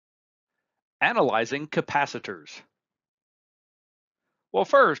Analyzing capacitors. Well,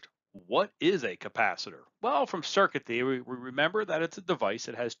 first, what is a capacitor? Well, from circuit theory, we remember that it's a device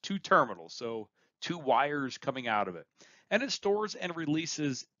that has two terminals, so two wires coming out of it, and it stores and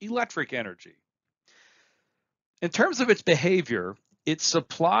releases electric energy. In terms of its behavior, it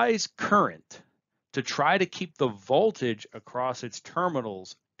supplies current to try to keep the voltage across its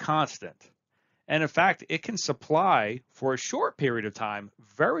terminals constant. And in fact, it can supply for a short period of time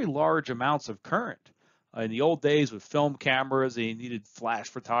very large amounts of current. In the old days with film cameras, they needed flash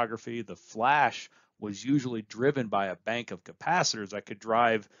photography. The flash was usually driven by a bank of capacitors that could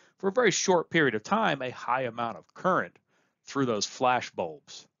drive for a very short period of time a high amount of current through those flash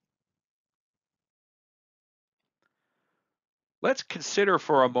bulbs. Let's consider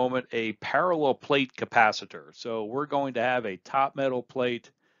for a moment a parallel plate capacitor. So we're going to have a top metal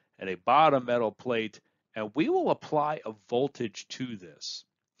plate and a bottom metal plate, and we will apply a voltage to this.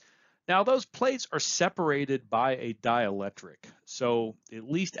 Now those plates are separated by a dielectric. So at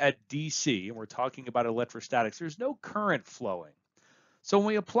least at DC, and we're talking about electrostatics, there's no current flowing. So when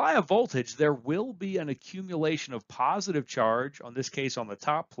we apply a voltage, there will be an accumulation of positive charge, on this case on the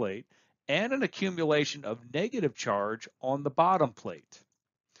top plate, and an accumulation of negative charge on the bottom plate.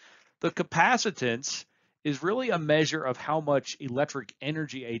 The capacitance is really a measure of how much electric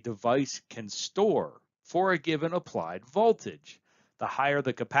energy a device can store for a given applied voltage. The higher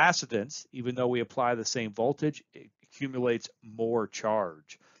the capacitance, even though we apply the same voltage, it accumulates more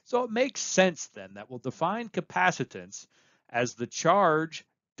charge. So it makes sense then that we'll define capacitance as the charge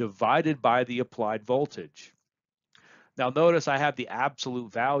divided by the applied voltage. Now notice I have the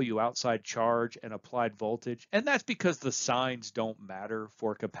absolute value outside charge and applied voltage, and that's because the signs don't matter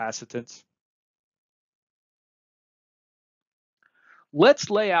for capacitance. Let's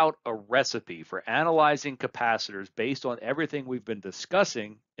lay out a recipe for analyzing capacitors based on everything we've been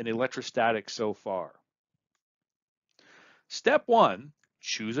discussing in electrostatics so far. Step one,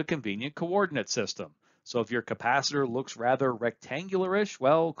 choose a convenient coordinate system. So if your capacitor looks rather rectangularish,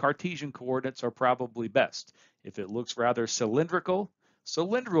 well, Cartesian coordinates are probably best. If it looks rather cylindrical,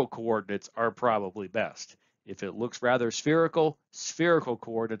 cylindrical coordinates are probably best. If it looks rather spherical, spherical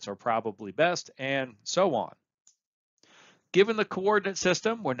coordinates are probably best, and so on. Given the coordinate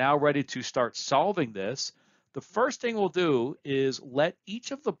system, we're now ready to start solving this. The first thing we'll do is let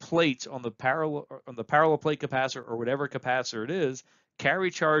each of the plates on the parallel plate capacitor or whatever capacitor it is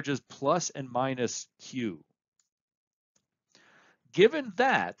carry charges plus and minus Q. Given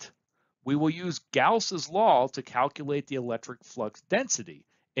that, we will use Gauss's law to calculate the electric flux density.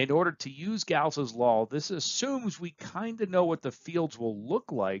 In order to use Gauss's law, this assumes we kind of know what the fields will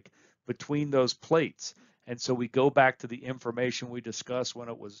look like between those plates. And so we go back to the information we discussed when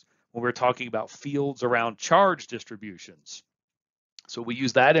we were talking about fields around charge distributions. So we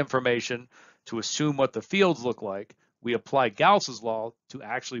use that information to assume what the fields look like. We apply Gauss's law to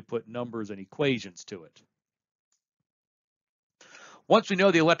actually put numbers and equations to it. Once we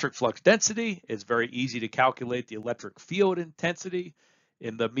know the electric flux density, it's very easy to calculate the electric field intensity.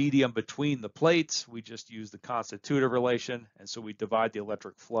 In the medium between the plates, we just use the constitutive relation, and so we divide the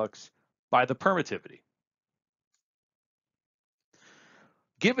electric flux by the permittivity.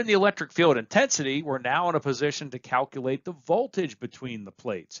 Given the electric field intensity, we're now in a position to calculate the voltage between the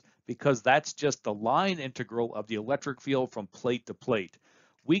plates, because that's just the line integral of the electric field from plate to plate.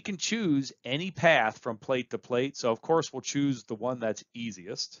 We can choose any path from plate to plate, so of course we'll choose the one that's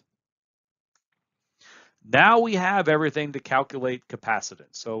easiest. Now we have everything to calculate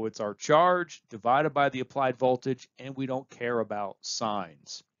capacitance. So it's our charge divided by the applied voltage, and we don't care about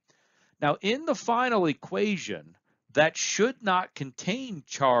signs. Now in the final equation, that should not contain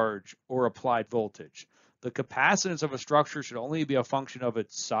charge or applied voltage. The capacitance of a structure should only be a function of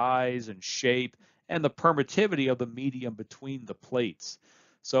its size and shape and the permittivity of the medium between the plates.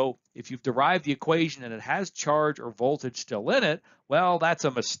 So if you've derived the equation and it has charge or voltage still in it, well, that's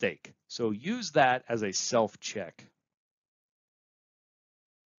a mistake. So use that as a self-check.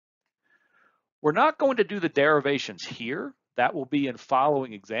 We're not going to do the derivations here. That will be in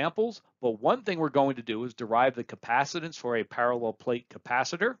following examples, but one thing we're going to do is derive the capacitance for a parallel plate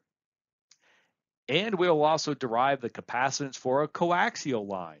capacitor, and we'll also derive the capacitance for a coaxial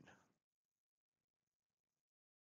line.